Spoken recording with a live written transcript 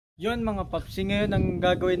Yon mga papsi, ngayon ang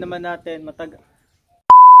gagawin naman natin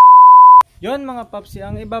Yon mga papsi,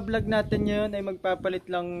 ang iba-vlog natin ngayon ay magpapalit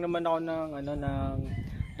lang naman ako ng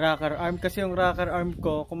rocker arm, kasi yung rocker arm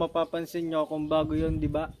ko, kung mapapansin nyo, kung bago yon, di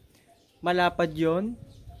ba? Malapad yon.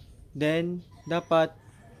 Then dapat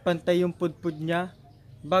pantay yung pudpud niya.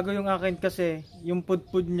 Bago yung akin kasi, yung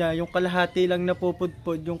pudpud niya, yung kalahati lang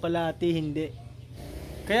napupudpud, yung kalahati hindi.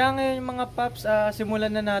 Kaya ngayon mga paps,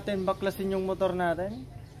 simulan na natin baklasin yung motor natin.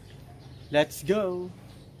 Let's go!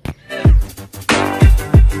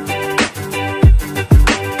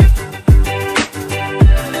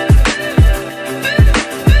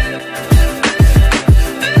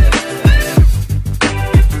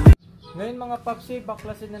 Ngayon mga papsi,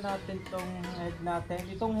 baklasin na natin itong head natin.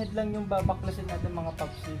 Itong head lang yung babaklasin natin mga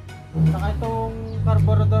papsi. Saka itong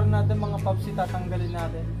carburetor natin mga papsi, tatanggalin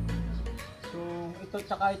natin. So ito,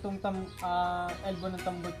 tsaka itong elbow ng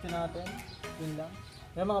tambutso natin. Yun lang.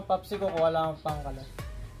 Yung mga papsi ko, kuha lang ang pangkalas.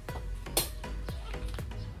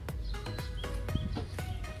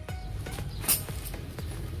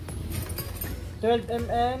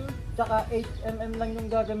 $12mm tsaka 8mm lang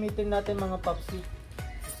yung gagamitin natin mga papsi.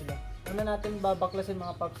 Sige. Una natin babaklasin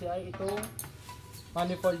mga papsi ay itong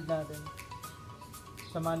manifold natin.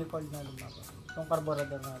 Sa manifold natin mga papsi. Itong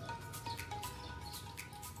carburetor natin.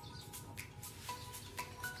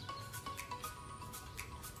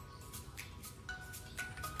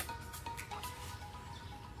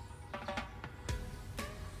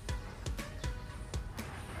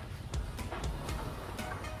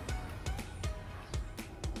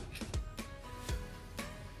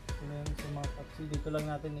 Dito lang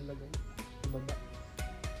natin nilagay sa baba.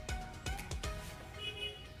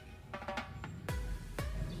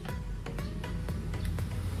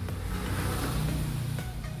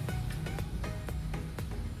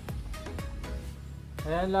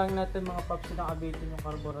 Ayan lang natin mga papsi, nakabitin yung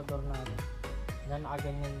carburetor natin. Yan,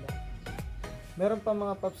 nakaganyan lang. Meron pa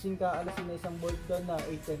mga papsing kaalasin na isang bolt doon na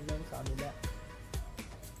 8mm sa kabila.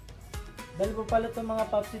 Dalawa pala itong mga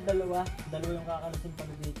papsi, dalawa yung kakalasin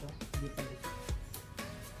pala dito. Dito.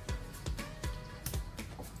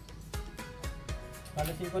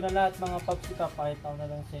 Kalasin ko na lahat mga papsi, papakita ko na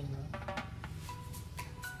lang sa inyo.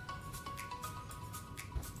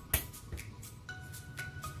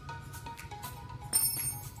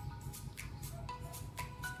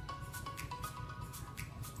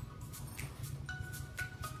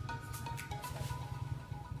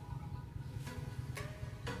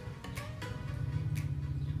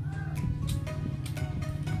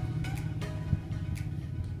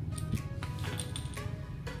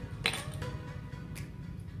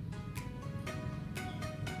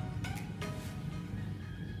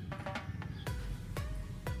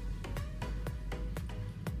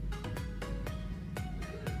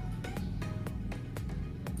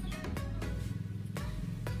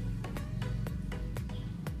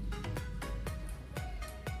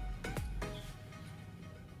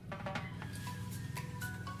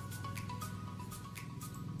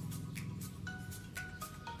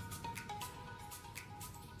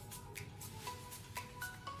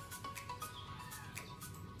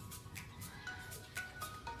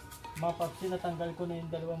 Mga papsi, natanggal ko na yung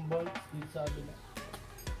dalawang bolts dito sa kabila.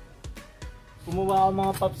 Kumuha ako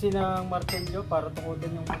mga papsi ng martilyo para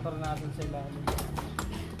tukudan yung motor natin sa ilalim.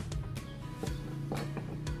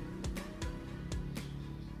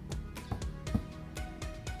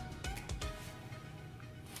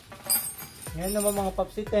 Ngayon naman mga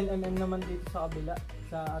papsi, 10mm naman dito sa kabila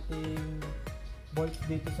sa ating bolts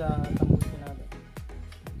dito sa tambutso natin.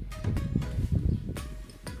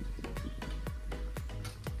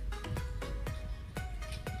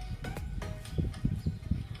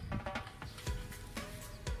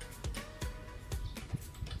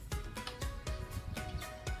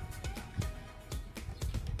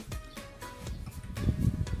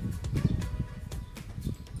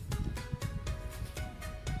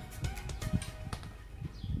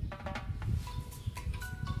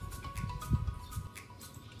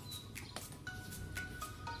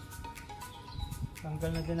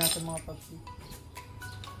 Tanggal na din natin mga papsi.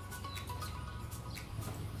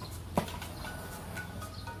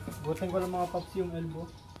 Butin ko lang mga papsi yung elbow.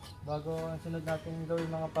 Bago ang sunod natin gawin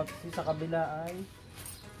mga papsi sa kabila ay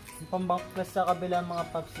yung pambangkas sa kabila mga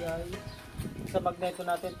papsi ay sa magneto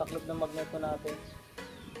natin, taklob ng magneto natin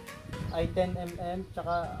ay 10mm,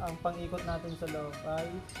 tsaka ang pang-ikot natin sa loob ay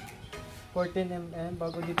 14mm.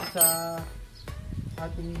 Bago dito sa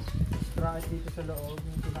ating sprocket dito sa loob,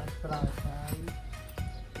 yung pinaka-sprocket ay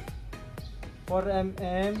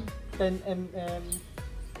 4mm, 10mm,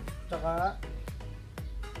 tsaka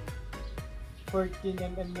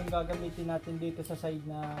 14mm yung gagamitin natin dito sa side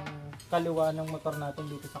ng kaliwa ng motor natin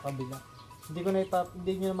dito sa kabila. Hindi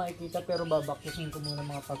nyo na makikita pero babaklasin ko muna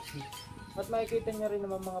mga papsi. At makikita nyo rin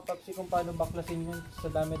naman mga papsi kung paano baklasin yun. Sa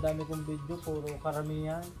dami-dami kong video, puro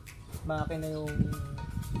karamihan makina yung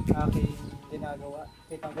aking ginagawa.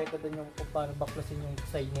 Kitang-kita din yung kung paano baklasin yung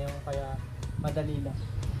side na yun, kaya madali lang.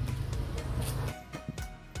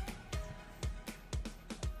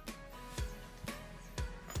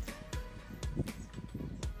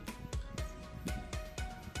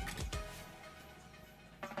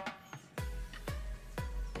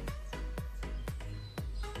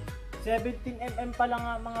 17mm pa lang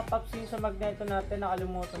nga mga paps yung sa magneto natin,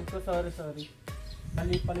 nakalimutan ko, sorry.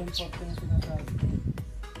 Mali pala yung port yung sinasabi.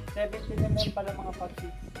 17mm pa lang mga paps.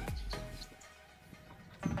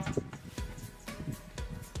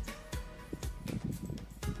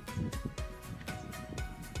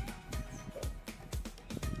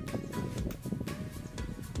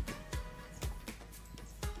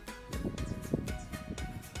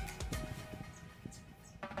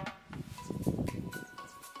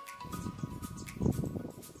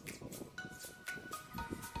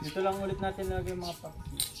 Dito lang ulit natin lagay mga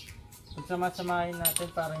paps. Pagsama-samahin natin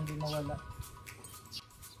para hindi mawala.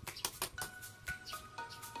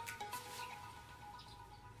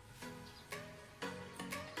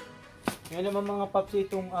 Ngayon naman mga paps,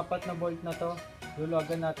 itong 4 na bolt na to,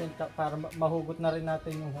 luluwagan natin para mahugot na rin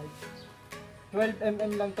natin yung height.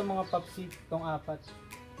 12mm lang to mga paps, itong 4.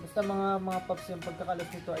 Basta mga paps, yung pagkakalas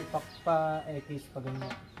nito ay pa-X pa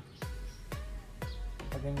ganyan.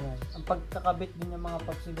 Ganyan. Ang pagkakabit din ng mga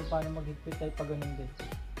paps kung paano maghigpit ay pa ganun din.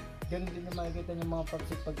 Ganun din yung makikita ng mga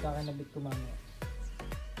paps pagkakanabit ko mamaya.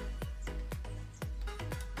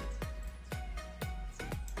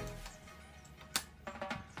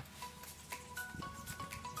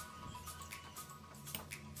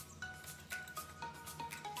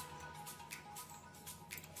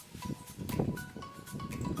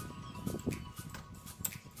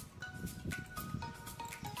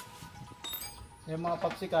 Yung mga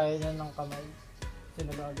papsi kaya na ng kamay.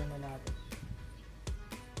 Sinulagan na natin.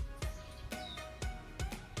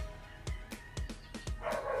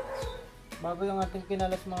 Bago yung ating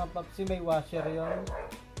kinalas mga papsi, may washer yon.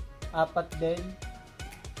 4 din.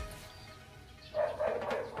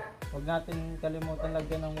 Huwag natin kalimutan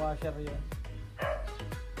lagyan ng washer yon.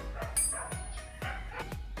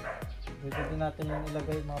 Pwede din natin yung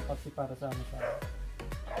ilagay mga papsi para sama-sama.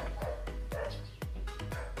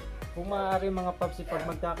 Kung maaari mga papsi, pag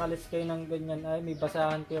magkakalis kayo ng ganyan ay may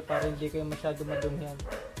basahan kayo para hindi kayo masyado madumihan.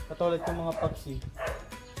 Katulad ng mga papsi,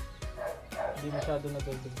 hindi masyado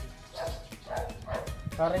nadudumi.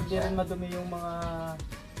 Para hindi rin madumi yung mga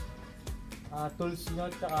tools nyo,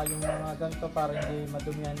 tsaka yung mga ganito para hindi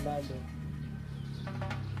madumihan lalo.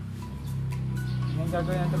 Yung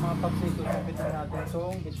gagawin natin mga papsi, susubitin natin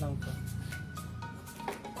sunggit lang to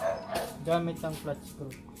gamit ng flat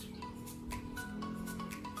screw.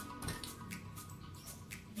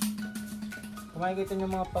 Kung makikita nyo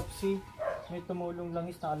mga papsi, may tumulong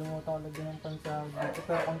langis, nakalimutan ko lagyan ng pansahog dito,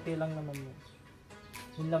 pero konti lang naman yun.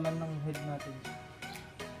 Yung laman ng head natin.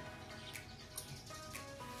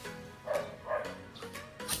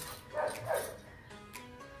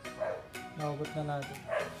 Nahugot na natin.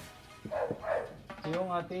 So yung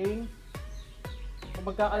ating, kung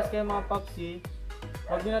magkakalis kayo mga papsi,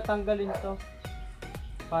 huwag nyo natanggalin to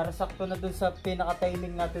para sakto na dun sa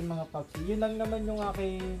pinaka-timing natin mga papsi. Yun lang naman yung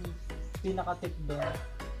aking pinaka-tip doon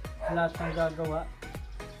lahat ng gagawa.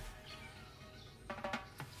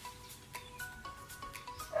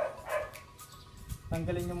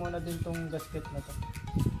 Tanggalin nyo muna din tong gasket na to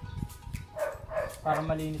para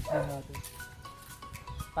malinis din natin.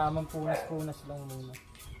 Tamang punas-punas lang muna.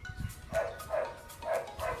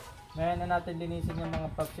 Ngayon na natin linisin yung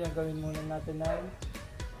mga papsi. Gawin muna natin na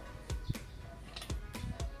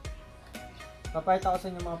papayta ko sa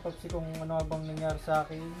inyo mga papsi kung ano bang nangyari sa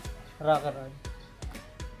akin rocker arm.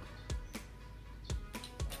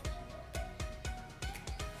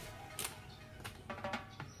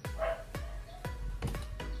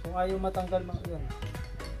 Kung ayaw matanggal mga yun,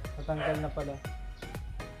 matanggal na pala.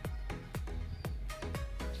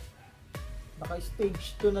 Naka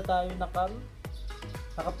stage 2 na tayo na cam.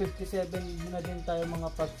 Naka 57 na din tayo mga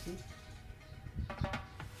papsi.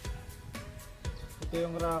 Ito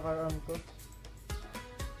yung rocker arm ko.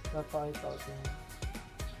 Napakita ko sa inyo.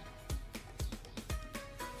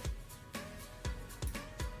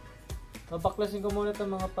 Babaklasin ko muna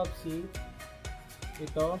itong mga papsi.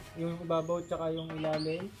 Ito, yung ibabaw tsaka yung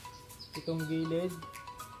ilalim. Itong gilid.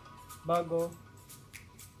 Bago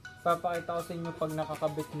papakita ko sa inyo pag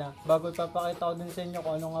nakakabit na. Bago ipapakita ko din sa inyo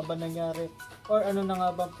kung ano nga ba nangyari or ano na nga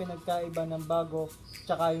ba pinagkaiba ng bago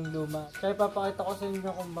tsaka yung luma. Kaya ipapakita ko sa inyo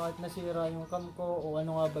kung bakit nasira yung cam ko o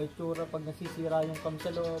ano nga ba itsura pag nasisira yung cam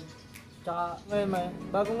sa loob. Tsaka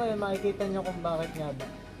bago ngayon makikita nyo kung bakit nga ba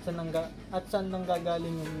at saan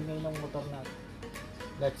nanggagaling yung ingay ng motor natin.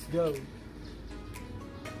 Let's go!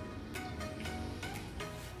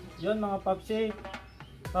 Yun mga Papsy,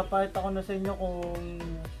 papakita ko na sa inyo kung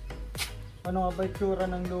ano nga ba itsura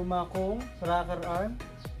ng luma kong rocker arm.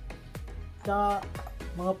 Tsaka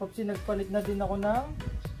mga Papsy, nagpalit na din ako ng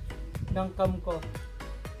cam ko.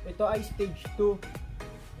 Ito ay stage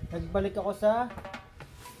 2. Nagbalik ako sa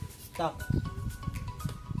stock.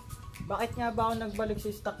 Bakit nga ba ako nagbalik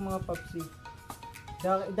sa stock mga Papsy?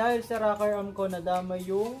 Dahil sa rocker arm ko nadama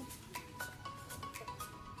yung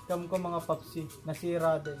cam ko mga Papsy,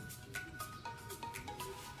 nasira din.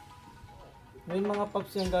 Ngayon mga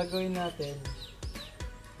Papsy, ang gagawin natin,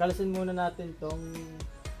 kalasin muna natin tong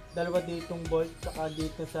dalawa ditong bolt saka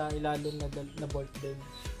dito sa ilalim na bolt din.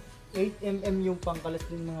 8mm yung pangkalas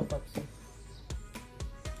din mga Papsy.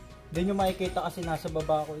 Hindi nyo makikita kasi nasa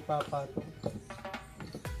baba ako ipapatong.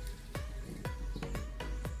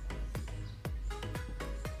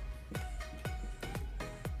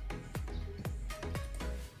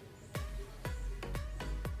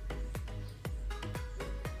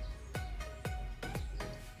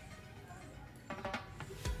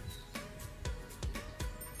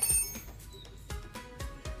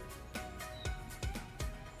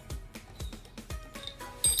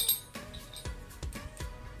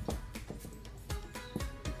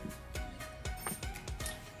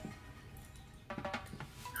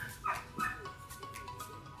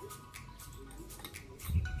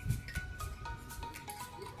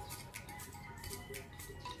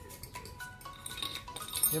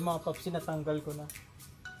 Yung mga Papsy, natanggal ko na.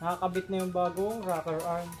 Nakakabit na yung bagong rocker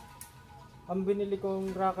arm. Ang binili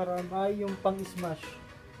kong rocker arm ay yung pang smash.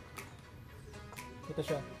 Ito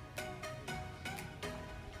siya.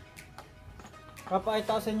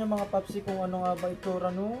 Papakita ko sa inyo mga Papsy kung ano nga ba itsura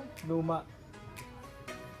nung luma.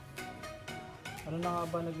 Ano na nga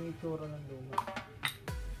ba naging itsura ng luma.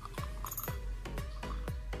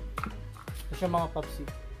 Ito siya mga Papsy.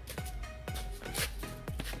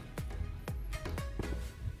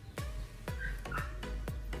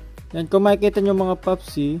 Yan, kung makikita nyo mga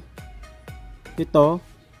Papsy, ito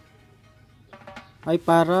ay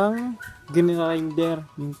parang grinder,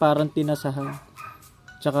 yung parang tinasahan.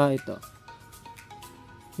 Tsaka ito.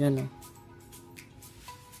 Yan o.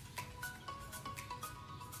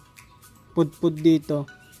 Pudpud dito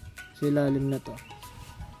sa ilalim na to.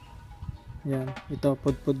 Yan, ito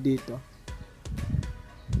pudpud dito.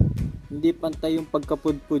 Hindi pantay yung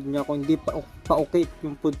pagkapudpud niya, kung hindi paukit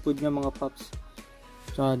yung pudpud niya mga Paps.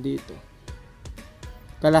 Tsaka dito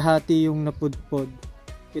kalahati yung napudpod,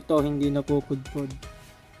 ito hindi napupudpod.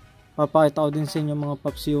 Papakita ko din sa inyo mga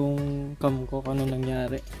Paps yung cam ko kung ano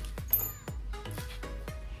nangyari.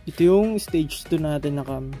 Ito yung stage 2 natin na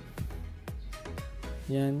cam.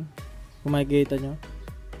 Yan, kung makikita nyo,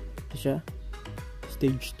 ito siya,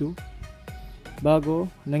 stage 2.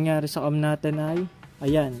 Bago nangyari sa cam natin ay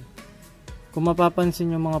ayan, kung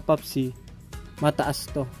mapapansin nyo mga Papsy,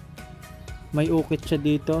 mataas to. May ukit siya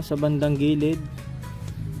dito sa bandang gilid.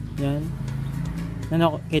 Yan.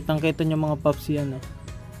 Ano, kitang-kita nyo mga Papsy yan.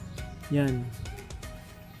 Yan.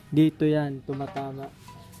 Dito yan, tumatama.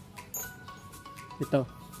 Ito.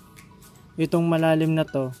 Itong malalim na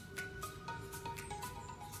to.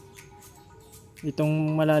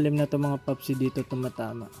 Itong malalim na to mga Papsy dito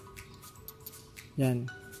tumatama. Yan.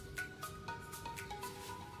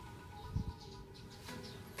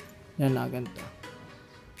 Yan, nakaganto.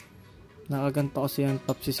 Nakaganto kasi yan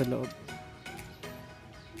Papsy sa loob.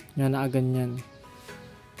 Yan, nakaganyan.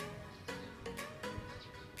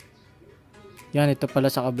 Yan, ito pala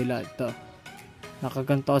sa kabila. Ito.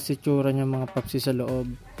 Nakaganto kasi tsura niya mga Papsy sa loob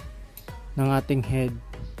ng ating head.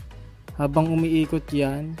 Habang umiikot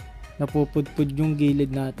yan, napupudpud yung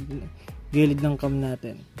gilid natin, gilid ng cam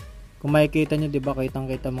natin. Kung makikita nyo, diba,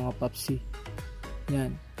 kitang-kita mga Papsy.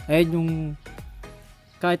 Yan. Ayan yung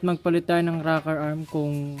kahit magpalit tayo ng rocker arm,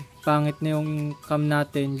 kung pangit na yung cam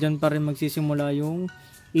natin, dyan pa rin magsisimula yung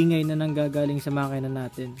ingay na nanggagaling sa makina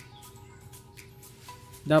natin.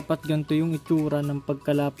 Dapat ganito yung itsura ng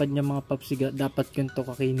pagkalapad niya mga Papsy. Dapat ganito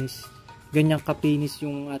kakinis. Ganyang kapinis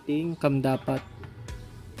yung ating cam dapat.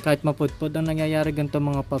 Kahit mapudpod, ang nangyayari ganito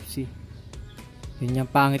mga Papsy. Ganyan,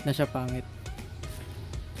 pangit na siya, pangit.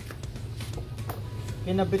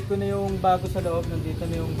 Kinabit ko na yung bago sa loob. Nandito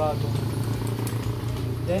na yung bago.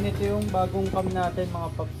 Then ito yung bagong cam natin mga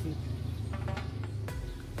Papsy.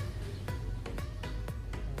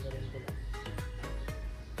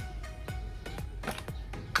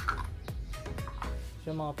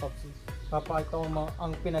 siya mga Papsy. Papakita ko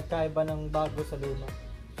ang pinagkaiba ng bago sa luma.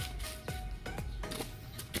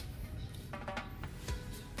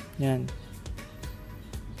 Yan.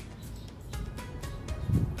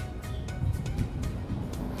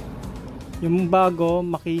 Yung bago,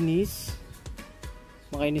 makinis.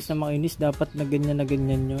 Makinis na makinis. Dapat na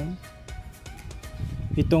ganyan yun.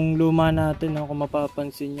 Itong luma natin, kung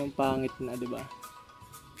mapapansin yung pangit na, diba?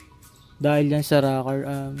 Dahil yan sa rocker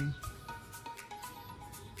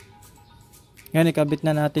yan, ikabit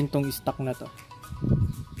na natin tong stock na to.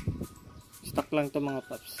 Stock lang to mga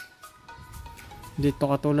paps. Dito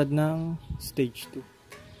katulad ng stage 2.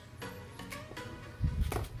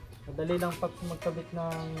 Madali lang paps magkabit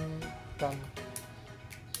ng cam.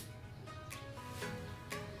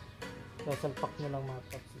 Sasalpak nyo lang mga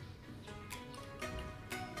paps.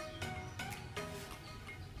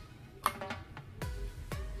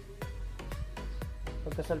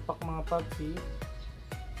 Pagkasalpak mga Papsy,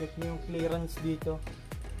 check nyo yung clearance dito.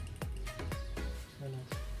 Ano?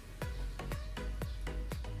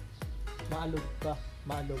 Maalog ka,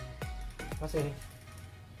 maalog. Kasi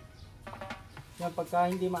yan, pagka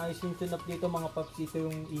hindi maayos yung tune-up dito mga Papsy, ito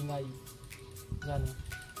yung ingay. Yan.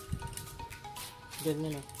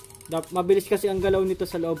 Ganyan na. Mabilis kasi ang galaw nito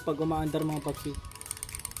sa loob pag umaandar mga Papsy.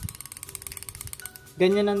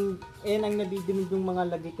 Ganyan ang nadidinig yung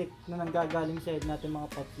mga lagitik na nanggagaling sa head natin mga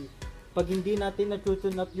Papsy. Pag hindi natin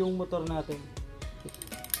na-tune up yung motor natin.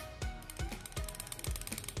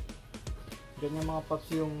 Ganyan mga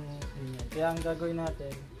Papsy yung kaya ang gagawin natin,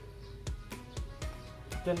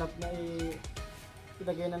 tune up na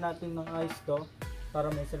ilagay na natin ng ice to para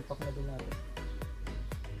may salpak na din natin.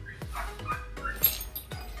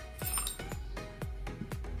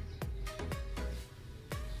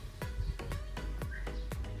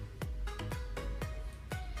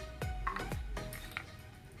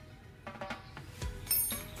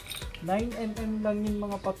 $9mm lang yung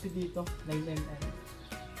mga Papsy dito. 9mm.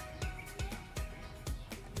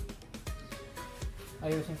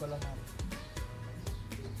 Ayusin ko lang natin.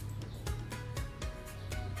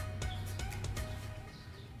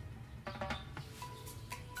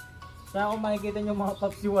 Saan kung makikita nyo mga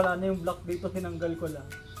Papsy, wala na yung block dito. Tinanggal ko lang.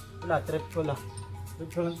 Wala, trip ko lang. Trip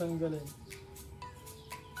ko lang tanggalin.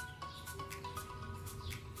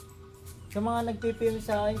 Sa mga nagpipim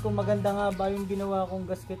sa akin kung maganda nga ba yung ginawa kong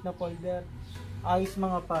gasket na folder, ayos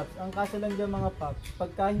mga Paps. Ang kaso lang dyan mga Paps,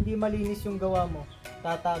 pagka hindi malinis yung gawa mo,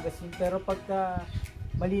 tatagasin. Pero pagka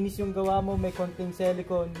malinis yung gawa mo, may konting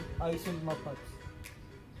silicone, ayos yung mga Paps.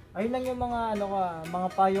 Ayun lang yung mga mga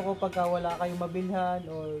payo ko pagka wala kayong mabilhan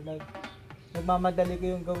o nagmamadali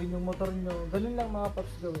kayong gawin yung motor nyo. Ganun lang mga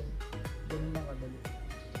Paps gawin. Ganun lang kadali.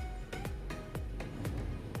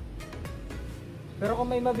 Pero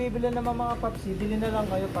kung may mabibili naman mga Papsy, bili na lang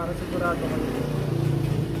kayo para sigurado kayo.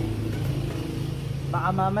 Baka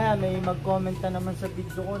mamaya may mag-comment na naman sa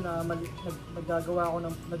video ko na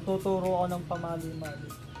nagtuturo ako ng pamali-mali.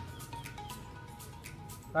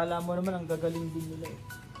 Kala mo naman ang gagaling din nila eh.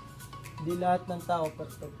 Hindi lahat ng tao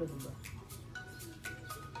perfecto, diba?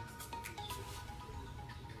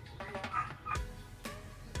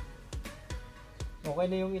 Okay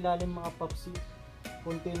na yung ilalim mga Papsy.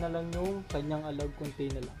 Kunti na lang yung kanyang alog, kunti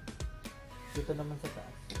na lang. Dito naman sa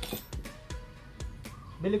taas.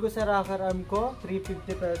 Bili ko sa rocker arm ko, 350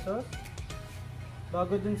 pesos.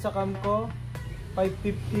 Bago dun sa cam ko,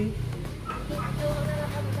 550.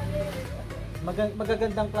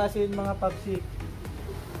 Magagandang klase yun mga Papsy.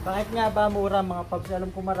 Bakit nga ba mura mga Papsy? Alam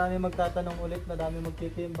ko marami magtatanong ulit, marami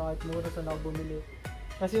magtitim, bakit mura, saan ako bumili?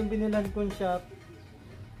 Kasi yung binilan kong shop,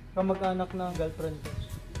 kamag-anak ng girlfriend ko.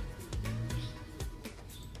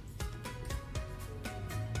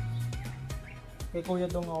 Kay Kuya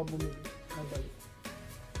Dong ako bumili.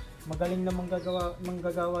 Magaling na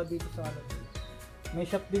manggagawa dito sa ano. May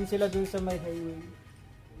shop din sila dun sa may highway.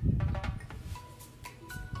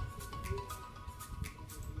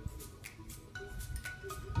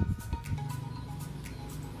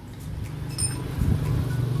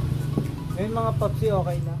 Ngayon mga Papsy,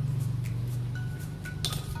 okay na.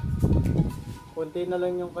 Kunti na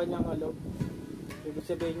lang yung kanyang alog. Ibig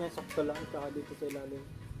sabihin niya sakto lang, tsaka dito sa ilalim.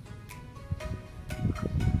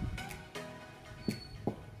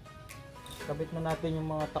 Kabit na natin yung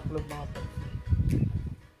mga taklob mga Papsy.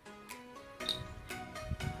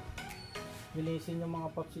 Bilisin yung mga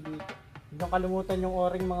Papsy dito. Huwag kalimutan yung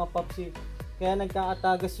o-ring mga Papsy. Kaya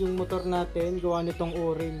nagkakatagas yung motor natin, gawa nitong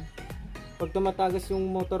o-ring. Pag tumatagas yung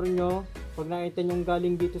motor nyo, pag nakita nyo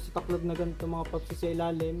galing dito sa taklob na ganito mga Papsy sa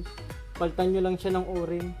ilalim, palitan nyo lang siya ng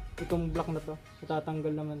o-ring. Itong block na to,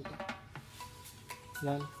 itatanggal naman to.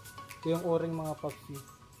 Yan. Ito yung o-ring mga Papsy.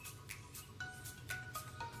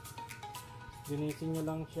 Linisin nyo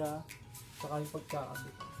lang siya saka yung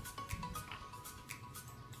pagkakabit.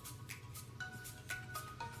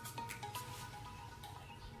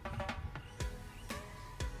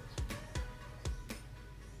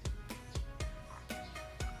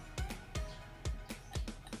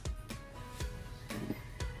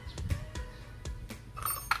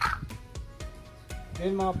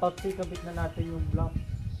 Ngayon mga Papsy, kabit na natin yung block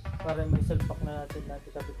para may salpak na natin.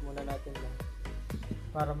 Kabit muna natin lang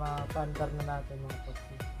para mapandar na natin mga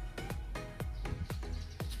Papsy.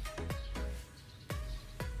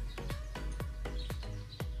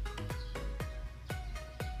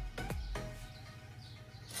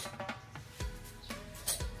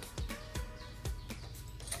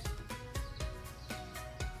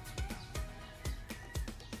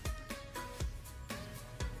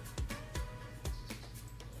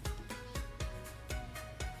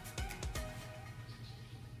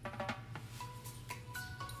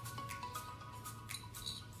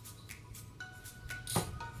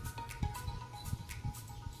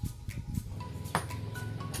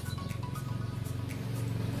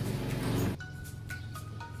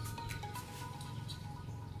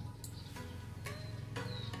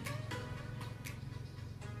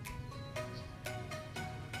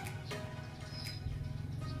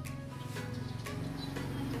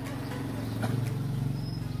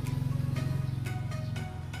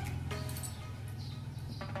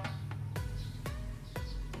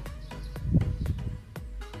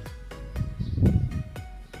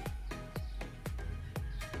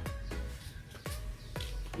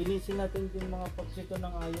 Ilisin natin din mga Papsy ito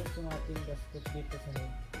ng ayos yung ating gasket dito sa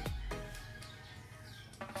loob.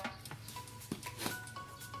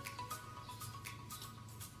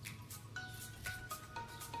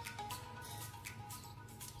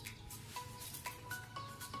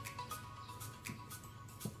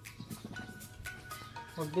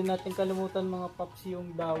 Huwag din natin kalimutan mga Papsy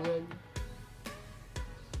yung dowel.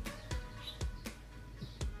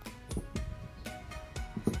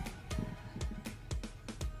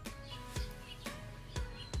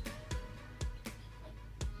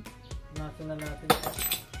 Nasa na natin.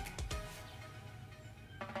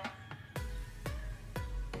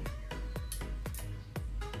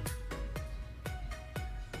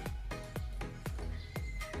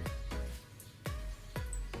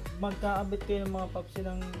 Magkaabit kayo ng mga Papsy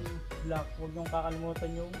ng block, huwag niyong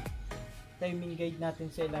kakalimutan yung timing guide natin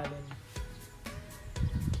sa ilalim.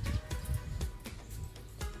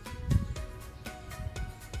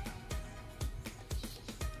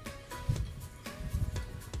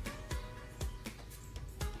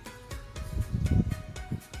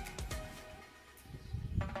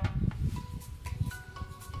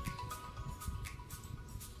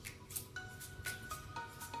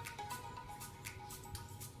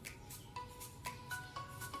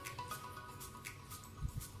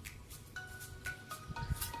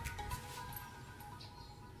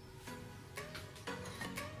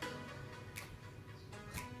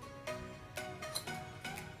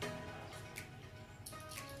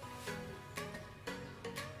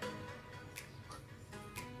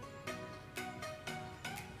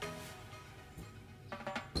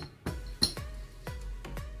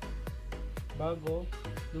 Bago,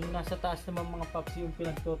 yung nasa taas naman mga Papsy yung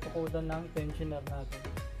pinagtutukodan ng tensioner natin.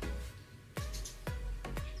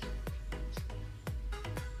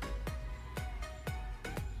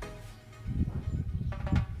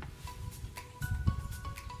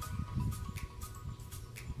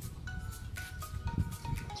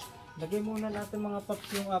 Lagay muna natin mga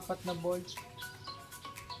Papsy yung 4 na bolts.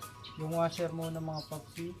 Yung washer muna mga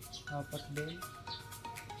Papsy, 4 din.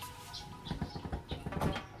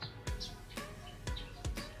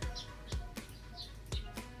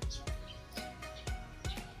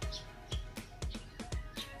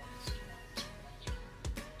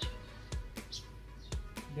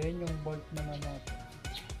 Then yung bolt naman natin.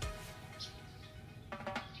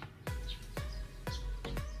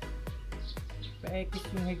 Paekis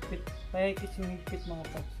yung higpit mga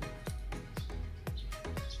Papsy.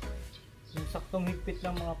 Yung saktong higpit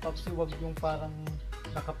lang mga Papsy, wag yung parang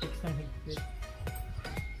nakapix ng higpit.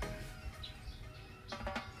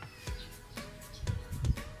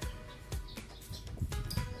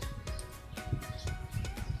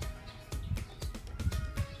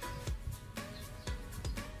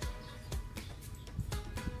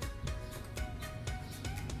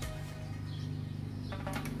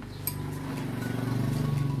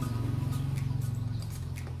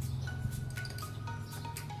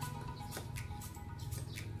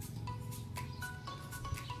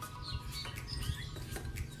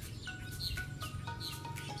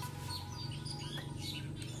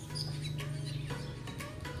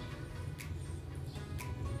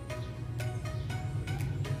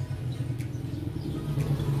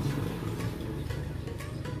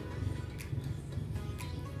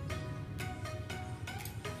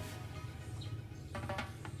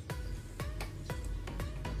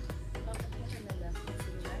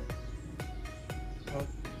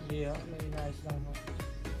 Hindi ha, may inayos lang ho.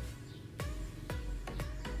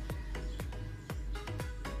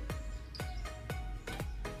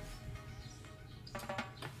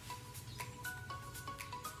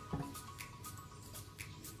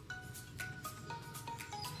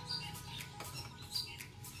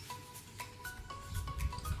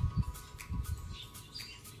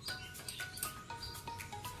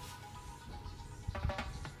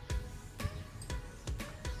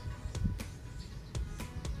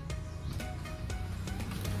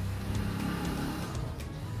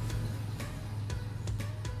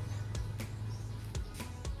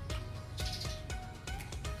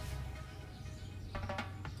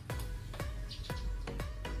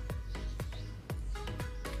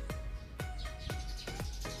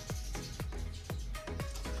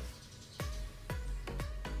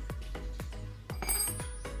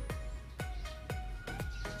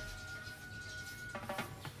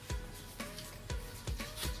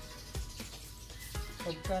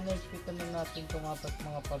 Pagka na-explitan na natin itong apat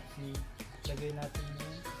mga Papsy, lagay natin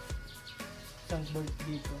yung isang bolt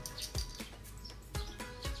dito.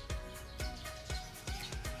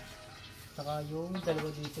 Saka yung dalawa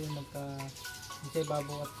dito yung sa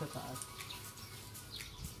ibabaw at sa taas.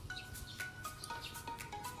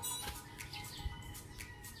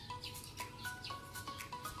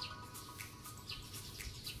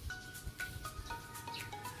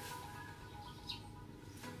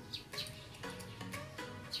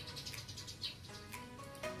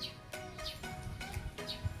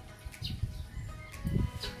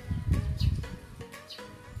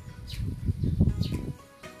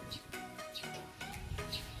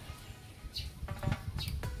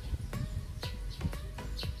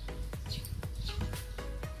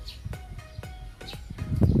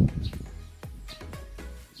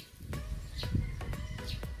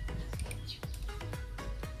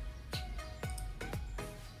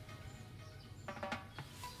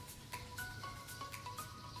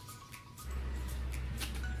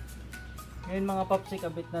 Ngayon mga Papsy,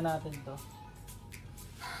 kabit na natin to.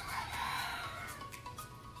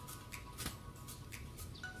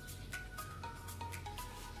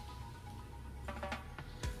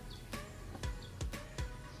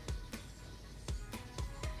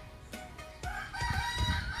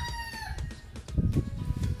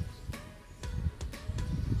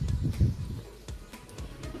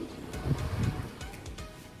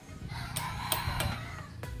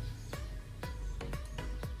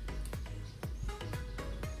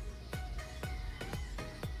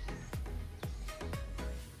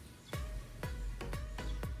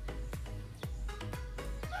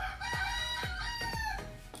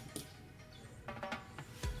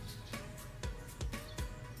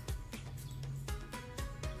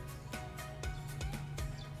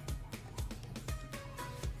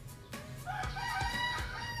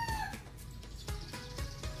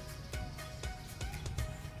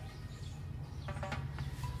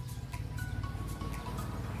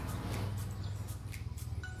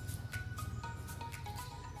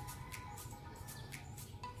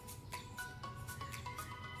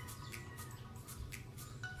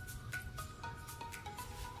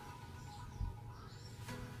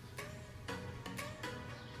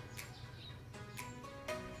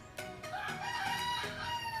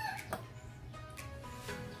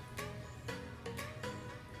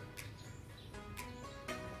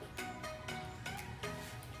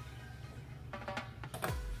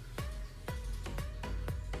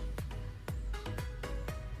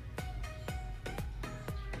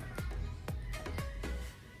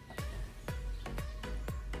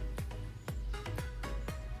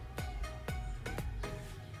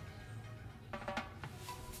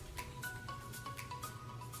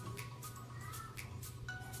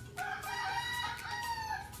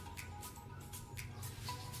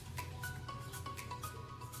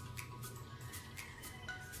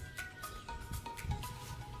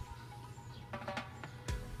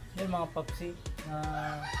 Yan mga Papsy, na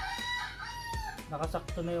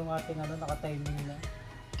nakasakto na yung ating naka-timing na.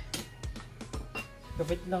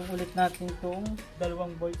 Kapit lang ulit natin itong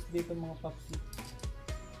dalawang bolts dito mga Papsy.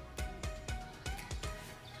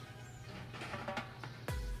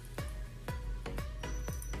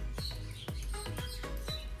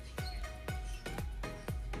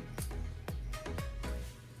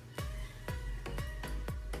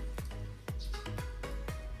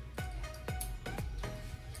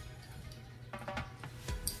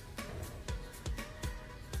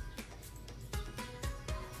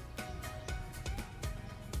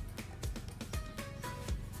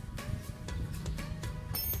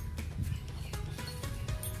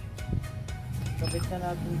 Kabit na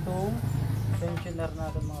natin itong tensioner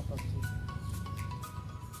natin mga Papsy.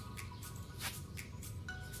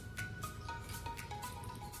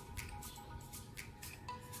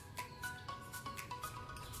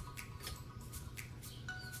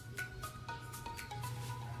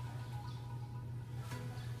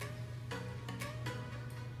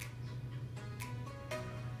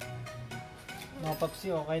 Mga papsi,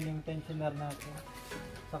 okay na yung tensioner natin.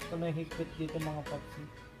 Sakto na yung higpit dito mga papsi.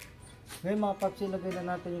 Ngayon mga papsi, lagay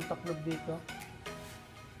na natin yung taklob dito.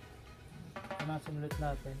 Punasan ulit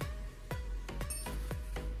natin.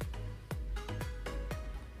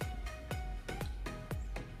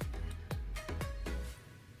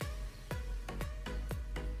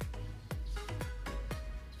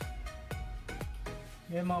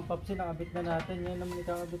 Ngayon mga papsi, nakabit na natin. Ngayon naman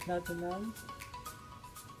ikakabit natin ng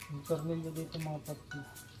yung tornilyo dito mga papsi.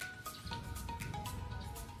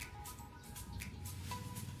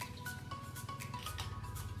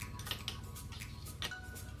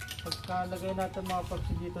 Pagkalagay natin mga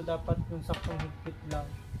papsi dito, dapat yung saktong higpit lang.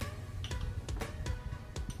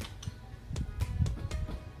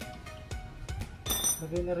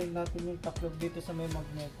 Lagay na rin natin yung taklob dito sa may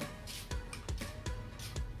magneto.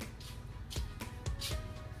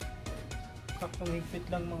 Saktong higpit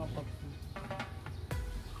lang mga papsi.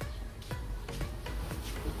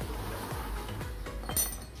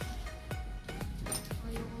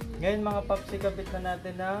 Ngayon mga papsi, kabit na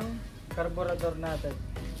natin ng karburador natin.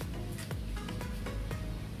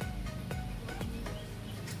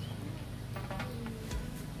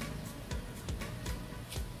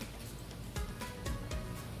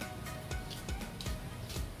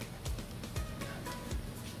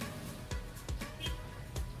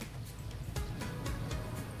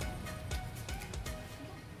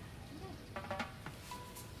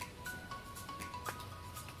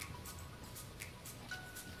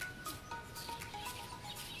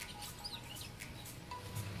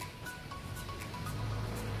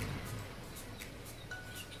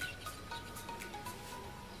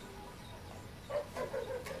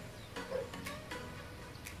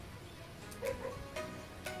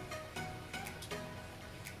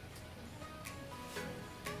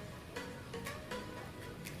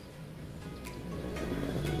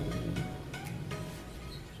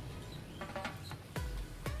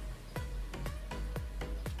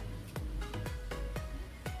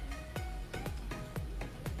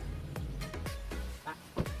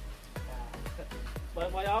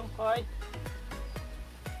 Kayong, hoy.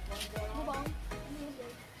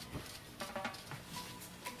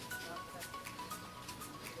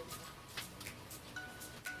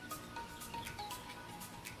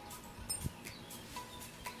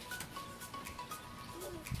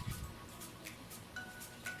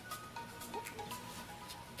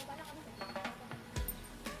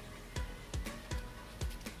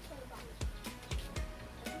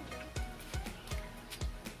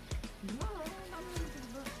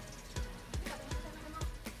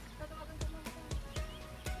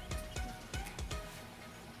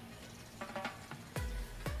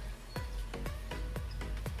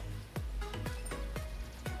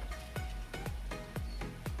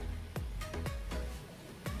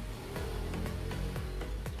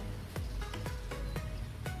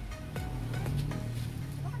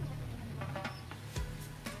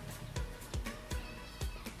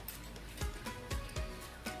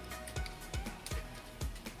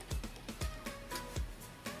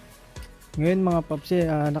 Ngayon mga papsi,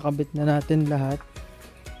 nakabit na natin lahat.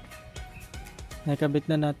 Nakabit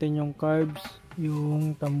na natin yung carbs,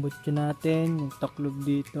 yung tambutso natin, yung taklob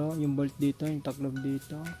dito, yung bolt dito, yung taklob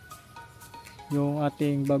dito, yung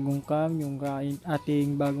ating bagong cam, yung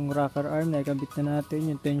ating bagong rocker arm, nakabit na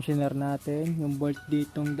natin, yung tensioner natin, yung bolt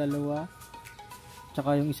ditong dalawa,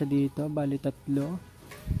 tsaka yung isa dito, bali tatlo.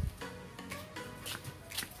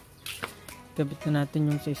 Nakabit na natin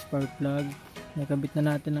yung sa spark plug. Nakabit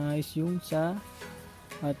na natin ang ayos yung sa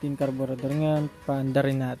ating carburetor. Ngayon, paanda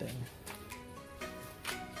rin natin.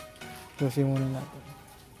 Tusin muna natin.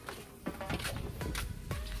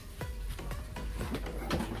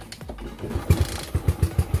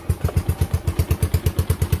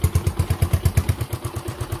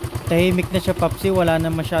 Tahimik na siya Papsy, wala na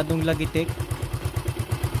masyadong lagitik.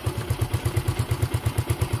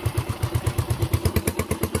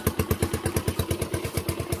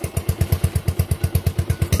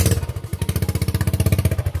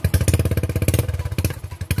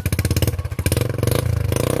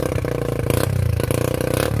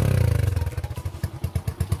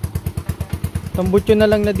 Tambutso na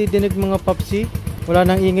lang nadidinig mga Papsy. Wala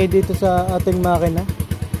nang ingay dito sa ating makina.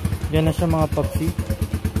 Yan na siya mga Papsy.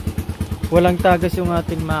 Walang tagas yung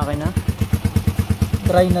ating makina.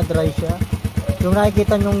 Dry na dry siya. Yung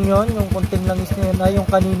nakikita nyo yun, yung kunting langis na yun ay yung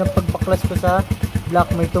kaninang pagbaklas ko sa block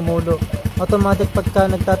may tumulo. Automatic pagka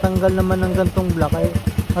nagtatanggal naman ng gantong block ay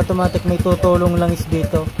automatic may tutulong langis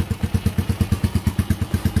dito.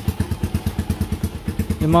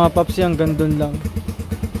 Yung mga Papsy hanggang dun lang.